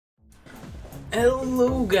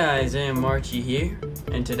Hello guys, Anmarchi here,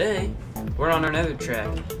 and today we're on our nether track.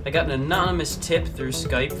 I got an anonymous tip through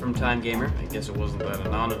Skype from Time Gamer. I guess it wasn't that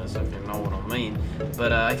anonymous if you know what I mean.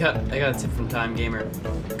 But I got a tip from Time Gamer.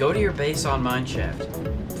 Go to your base on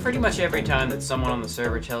Mineshaft. Pretty much every time that someone on the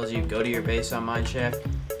server tells you go to your base on Mineshaft,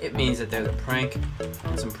 it means that there's a prank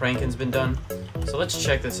and some pranking's been done. So let's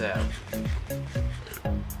check this out.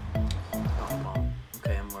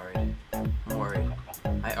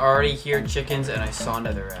 I already hear chickens and I saw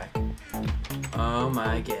netherrack. Oh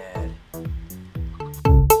my god.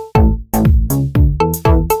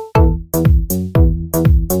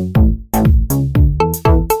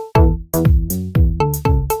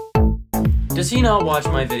 Does he not watch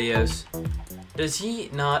my videos? Does he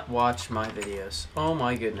not watch my videos? Oh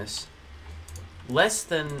my goodness. Less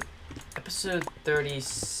than episode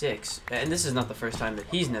 36. And this is not the first time that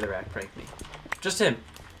he's netherrack pranked me. Just him.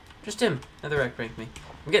 Just him. Netherrack pranked me.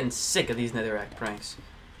 I'm getting sick of these netherrack pranks.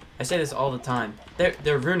 I say this all the time.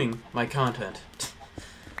 They're ruining my content.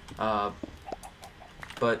 But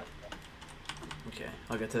okay,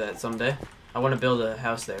 I'll get to that someday. I want to build a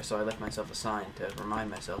house there, so I left myself a sign to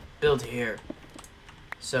remind myself. Build here.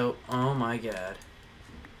 So, oh my god.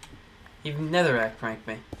 You've netherrack pranked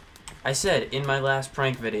me. I said in my last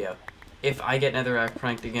prank video, if I get netherrack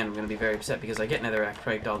pranked again, I'm gonna be very upset because I get netherrack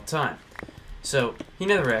pranked all the time. So, he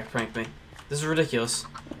netherrack pranked me. This is ridiculous.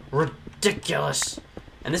 Ridiculous!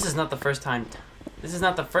 And this is not the first time. This is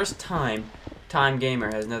not the first time Time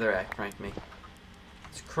Gamer has netherrack pranked me.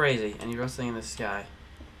 It's crazy. And he's rustling in the sky.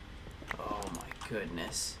 Oh my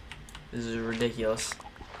goodness. This is ridiculous.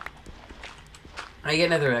 I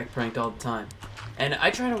get netherrack pranked all the time. And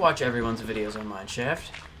I try to watch everyone's videos on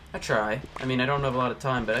Mineshaft. I try. I mean, I don't have a lot of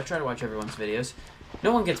time, but I try to watch everyone's videos.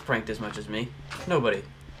 No one gets pranked as much as me. Nobody.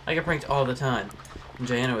 I get pranked all the time. And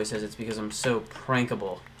Jayan always says it's because I'm so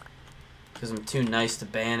prankable. Because I'm too nice to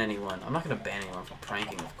ban anyone. I'm not going to ban anyone for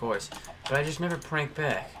pranking, of course. But I just never prank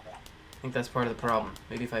back. I think that's part of the problem.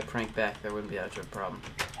 Maybe if I prank back, there wouldn't be that much of a problem.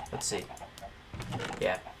 Let's see.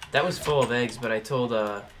 Yeah. That was full of eggs, but I told,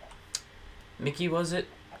 Mickey, was it?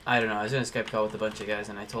 I don't know. I was in a Skype call with a bunch of guys,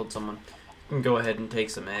 and I told someone, you can go ahead and take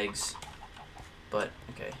some eggs. But,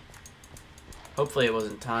 okay. Hopefully it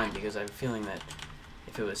wasn't Time, because I have a feeling that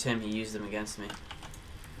if it was him, he used them against me.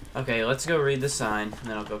 Okay, let's go read the sign, and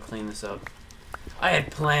then I'll go clean this up. I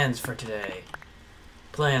had plans for today.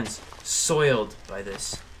 Plans soiled by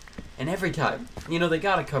this. And every time, you know, they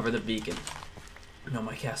gotta cover the beacon. No,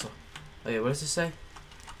 my castle. Okay, what does this say?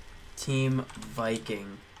 Team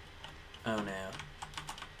Viking. Oh no.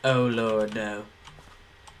 Oh lord, no.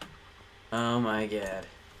 Oh my god.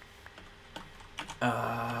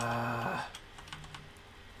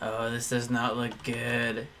 Oh, this does not look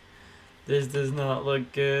good. This does not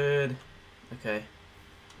look good. Okay.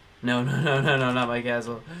 No, not my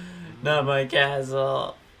castle. Not my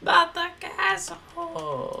castle. Not the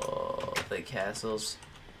castle. The castles.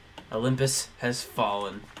 Olympus has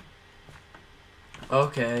fallen.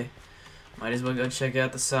 Okay. Might as well go check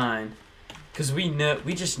out the sign. Because we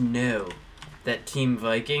just know that Team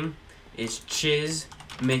Viking is Chiz,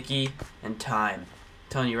 Mickey, and Time. I'm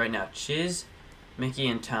telling you right now, Chiz, Mickey,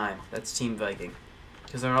 and Time. That's Team Viking.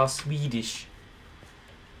 Because they're all Swedish.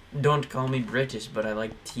 Don't call me British, but I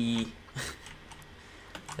like tea.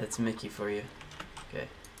 That's Mickey for you. Okay.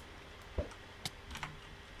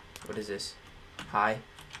 What is this? Hi.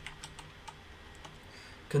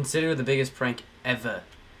 Consider the biggest prank ever.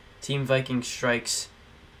 Team Viking strikes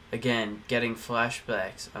again, getting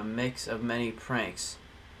flashbacks. A mix of many pranks.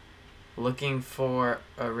 Looking for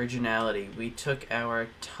originality. We took our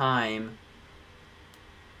time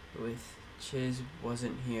with... Chiz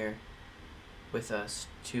wasn't here with us.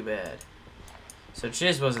 Too bad. So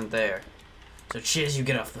Chiz wasn't there. So Chiz, you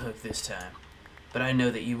get off the hook this time. But I know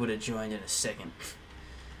that you would have joined in a second.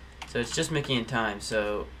 So it's just Mickey and Time.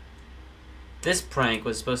 So this prank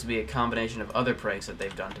was supposed to be a combination of other pranks that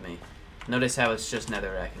they've done to me. Notice how it's just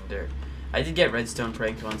netherrack and dirt. I did get redstone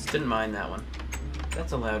pranked once. Didn't mind that one.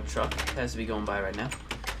 That's a loud truck. It has to be going by right now.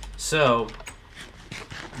 So,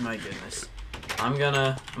 my goodness. I'm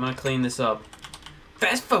gonna clean this up.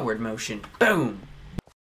 Fast forward motion. Boom.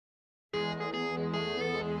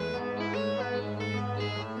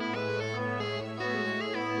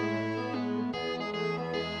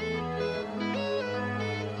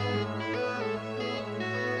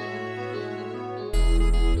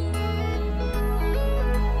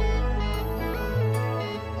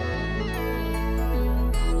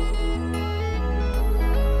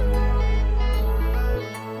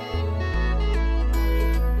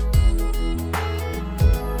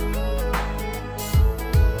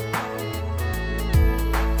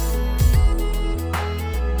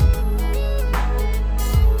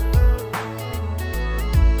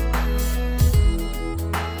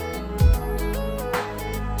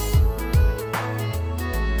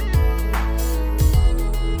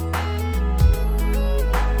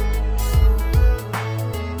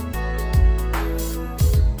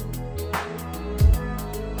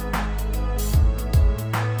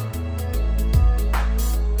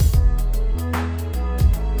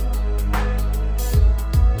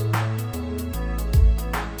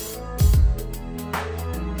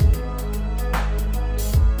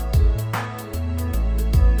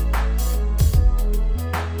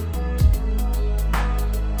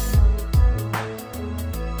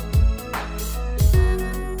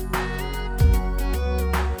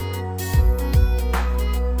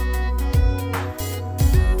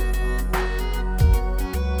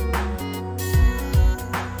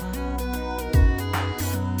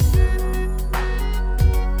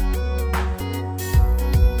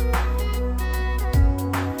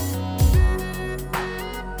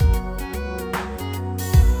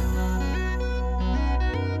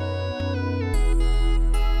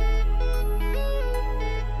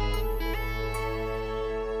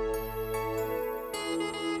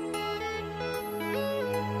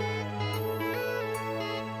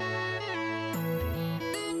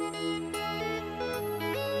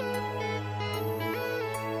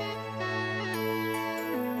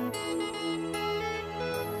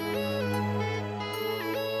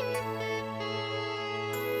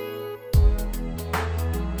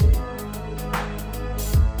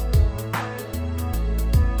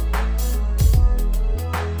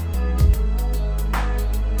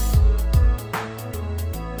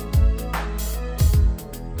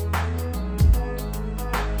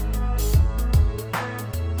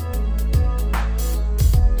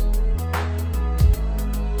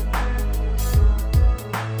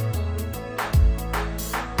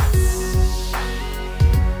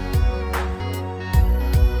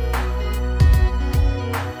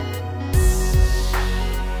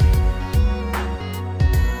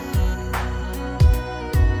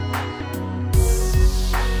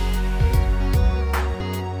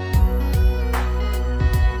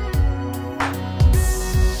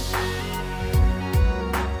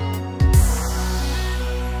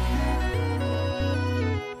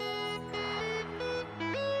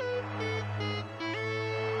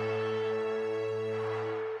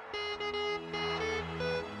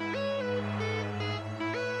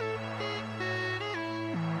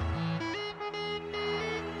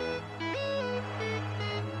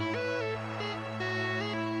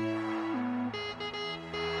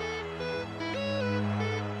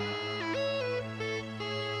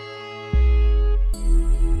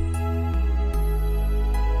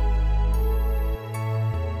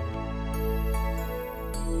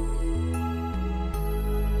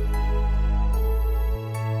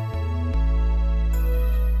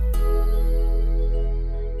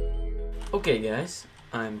 Okay guys,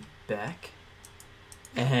 I'm back,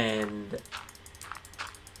 and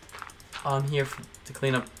I'm here to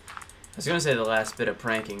clean up, I was going to say the last bit of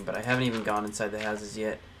pranking, but I haven't even gone inside the houses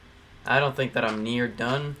yet. I don't think that I'm near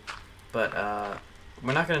done, but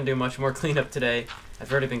we're not going to do much more cleanup today.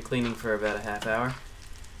 I've already been cleaning for about a half hour.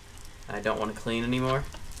 I don't want to clean anymore,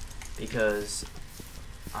 because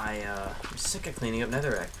I'm sick of cleaning up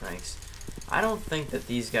netherrack pranks. I don't think that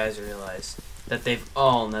these guys realize that they've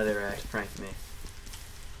all netherrack pranked me.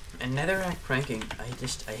 And netherrack pranking,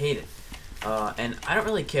 I hate it. And I don't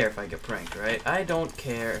really care if I get pranked, right? I don't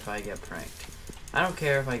care if I get pranked. I don't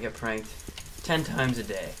care if I get pranked 10 times a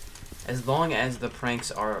day, as long as the pranks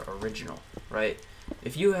are original, right?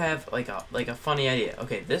 If you have like a funny idea,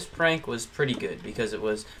 okay, this prank was pretty good because it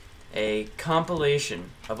was a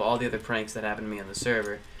compilation of all the other pranks that happened to me on the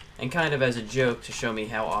server, and kind of as a joke to show me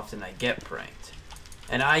how often I get pranked.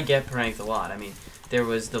 And I get pranked a lot. I mean, there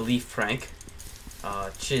was the leaf prank.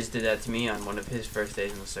 Chiz did that to me on one of his first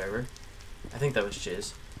days on the server. I think that was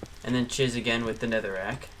Chiz. And then Chiz again with the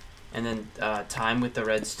netherrack. And then Time with the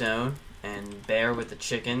redstone. And Bear with the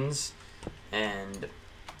chickens. And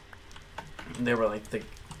there were like the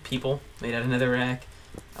people made out of netherrack.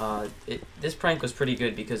 This prank was pretty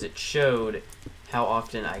good because it showed how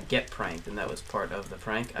often I get pranked, and that was part of the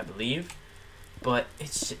prank, I believe. But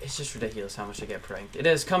it's just ridiculous how much I get pranked. It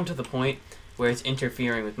has come to the point where it's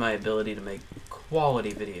interfering with my ability to make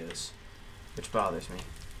quality videos, which bothers me.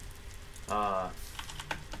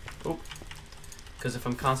 Because if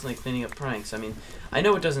I'm constantly cleaning up pranks, I mean, I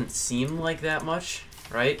know it doesn't seem like that much,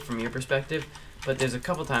 right, from your perspective, but there's a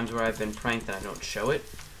couple times where I've been pranked and I don't show it.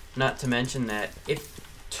 Not to mention that if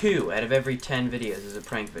 2 out of every 10 videos is a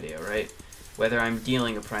prank video, right? Whether I'm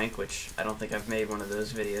dealing a prank, which I don't think I've made one of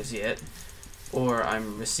those videos yet, or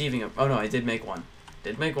I'm receiving a... Oh no, I did make one.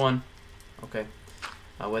 Did make one. Okay.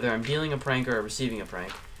 Whether I'm dealing a prank or receiving a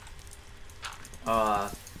prank, 2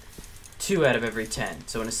 out of every 10.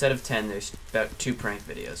 So in a set of 10, there's about 2 prank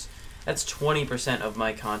videos. That's 20% of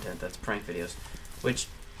my content that's prank videos, which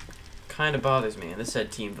kind of bothers me. And this said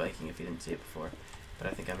Team Viking if you didn't see it before, but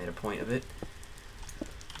I think I made a point of it.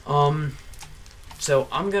 So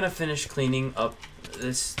I'm gonna finish cleaning up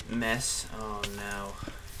this mess. Oh no.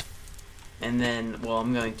 And then, well,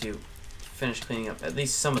 I'm going to finish cleaning up at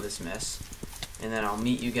least some of this mess, and then I'll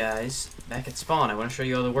meet you guys back at spawn. I want to show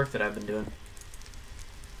you all the work that I've been doing.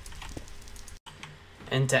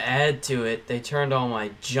 And to add to it, they turned all my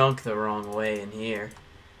junk the wrong way in here.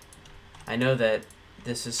 I know that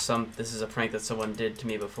this is a prank that someone did to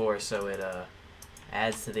me before, so it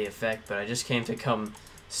adds to the effect, but I just came to come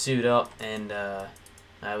suit up, and that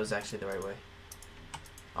was actually the right way.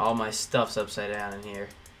 All my stuff's upside down in here.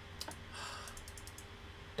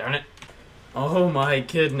 Darn it. Oh my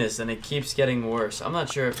goodness, and it keeps getting worse. I'm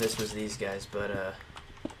not sure if this was these guys, but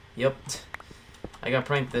yep. I got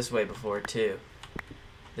pranked this way before too.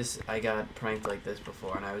 I got pranked like this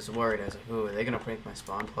before, and I was worried. I was like, ooh, are they gonna prank my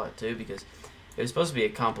spawn plot too? Because it was supposed to be a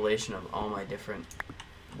compilation of all my different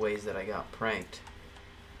ways that I got pranked.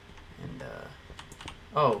 And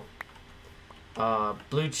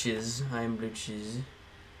Blue Chiz. I am Blue Chiz.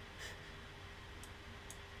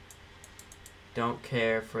 Don't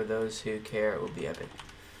care for those who care, it will be epic.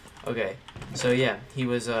 Okay, so yeah, he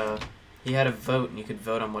had a vote, and you could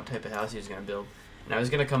vote on what type of house he was going to build. And I was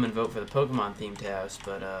going to come and vote for the Pokemon-themed house,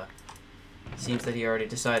 but seems that he already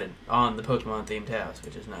decided on the Pokemon-themed house,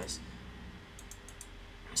 which is nice.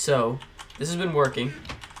 So, this has been working.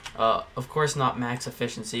 Of course not max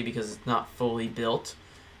efficiency because it's not fully built,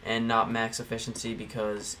 and not max efficiency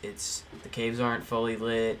because the caves aren't fully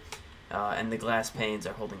lit. And the glass panes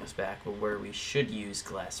are holding us back, where we should use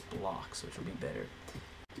glass blocks, which will be better.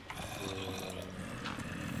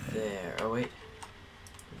 There. Oh, wait.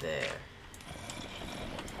 There.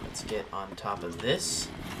 Let's get on top of this.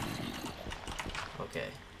 Okay.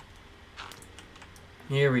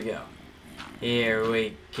 Here we go. Here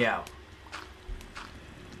we go.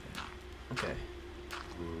 Okay.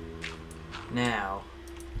 Now...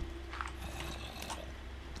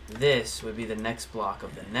 this would be the next block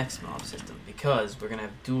of the next mob system, because we're gonna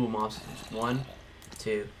have dual mob systems. 1,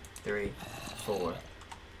 2, 3, 4.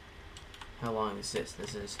 How long is this?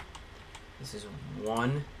 This is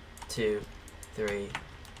 1, 2, 3,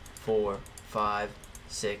 4, 5,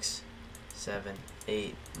 6, 7,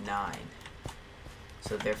 8, 9.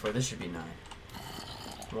 So therefore this should be 9.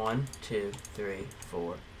 1, 2, 3,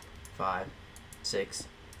 4, 5, 6,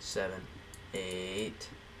 7, 8,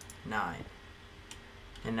 9.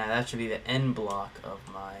 And now that should be the end block of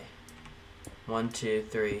my 1, 2,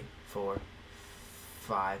 3, 4,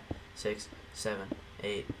 5, 6, 7,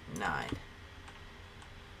 8, 9.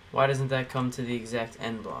 Why doesn't that come to the exact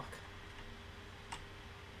end block?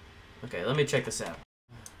 Okay, let me check this out.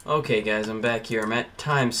 Okay guys, I'm back here. I'm at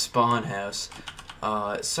Time's spawn house.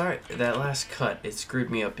 Sorry, that last cut, it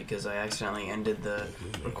screwed me up because I accidentally ended the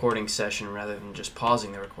recording session rather than just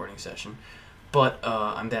pausing the recording session. But,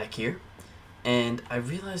 I'm back here, and I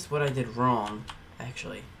realized what I did wrong.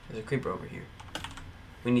 Actually, there's a creeper over here.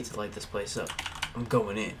 We need to light this place up. I'm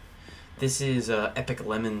going in. This is, Epic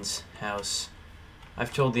Lemon's house.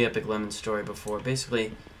 I've told the Epic Lemon story before.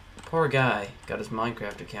 Basically, poor guy got his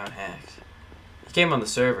Minecraft account hacked. He came on the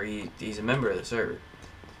server, he's a member of the server.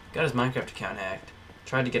 Got his Minecraft account hacked.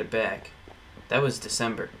 Tried to get it back. That was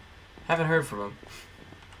December. Haven't heard from him.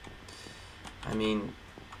 I mean,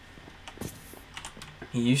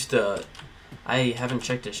 he used to... I haven't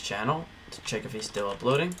checked his channel to check if he's still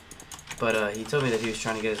uploading. But he told me that he was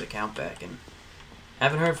trying to get his account back, and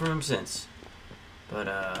haven't heard from him since.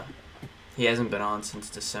 But he hasn't been on since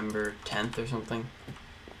December 10th or something.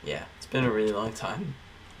 Yeah, it's been a really long time.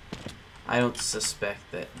 I don't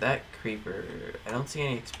suspect that creeper... I don't see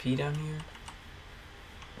any XP down here.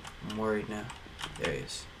 I'm worried now. There he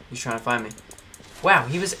is. He's trying to find me. Wow,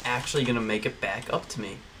 he was actually going to make it back up to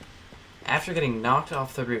me. After getting knocked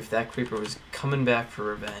off the roof, that creeper was coming back for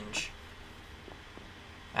revenge.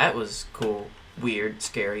 That was cool, weird,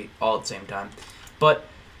 scary, all at the same time. But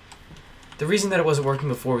the reason that it wasn't working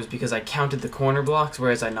before was because I counted the corner blocks,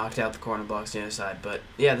 whereas I knocked out the corner blocks on the other side. But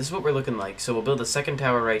yeah, this is what we're looking like. So we'll build a second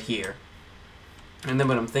tower right here. And then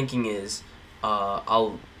what I'm thinking is,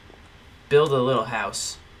 I'll build a little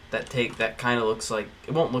house that kind of looks like,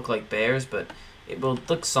 it won't look like bears, but it will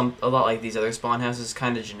look a lot like these other spawn houses,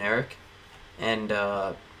 kind of generic, and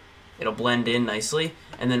it'll blend in nicely.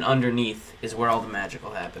 And then underneath is where all the magic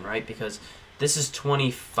will happen, right? Because this is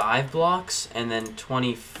 25 blocks, and then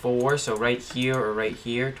 24, so right here or right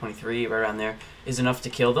here, 23, right around there, is enough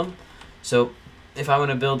to kill them. So if I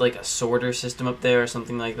want to build like a sorter system up there or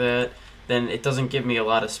something like that, then it doesn't give me a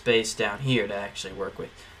lot of space down here to actually work with.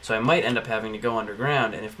 So I might end up having to go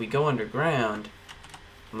underground, and if we go underground,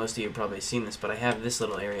 most of you have probably seen this, but I have this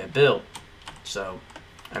little area built. So,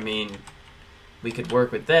 I mean, we could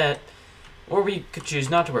work with that, or we could choose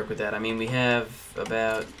not to work with that. I mean, we have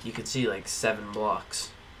about, you could see, like 7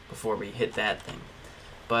 blocks before we hit that thing.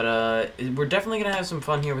 But we're definitely going to have some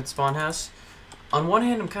fun here with Spawn House. On one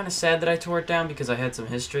hand, I'm kind of sad that I tore it down because I had some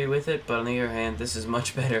history with it, but on the other hand, this is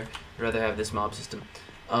much better. I'd rather have this mob system.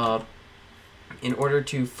 In order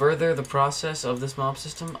to further the process of this mob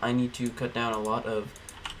system, I need to cut down a lot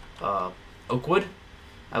of oak wood.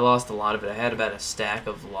 I lost a lot of it. I had about a stack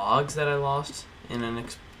of logs that I lost in a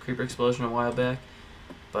creeper explosion a while back.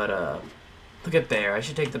 But look at Bear. I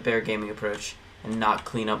should take the Bear gaming approach and not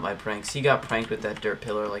clean up my pranks. He got pranked with that dirt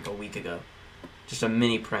pillar like a week ago. Just a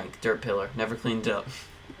mini prank, dirt pillar, never cleaned up.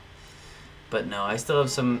 But no, I still have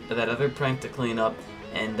some of that other prank to clean up,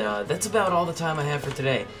 and that's about all the time I have for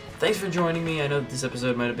today. Thanks for joining me. I know this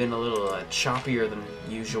episode might have been a little choppier than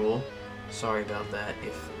usual. Sorry about that,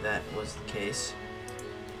 if that was the case.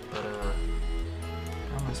 But how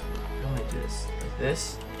am I do this? Like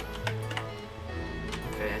this?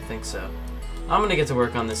 Okay, I think so. I'm gonna get to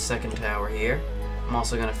work on this second tower here. I'm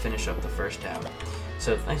also gonna finish up the first tower.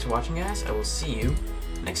 So thanks for watching, guys. I will see you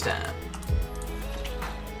next time.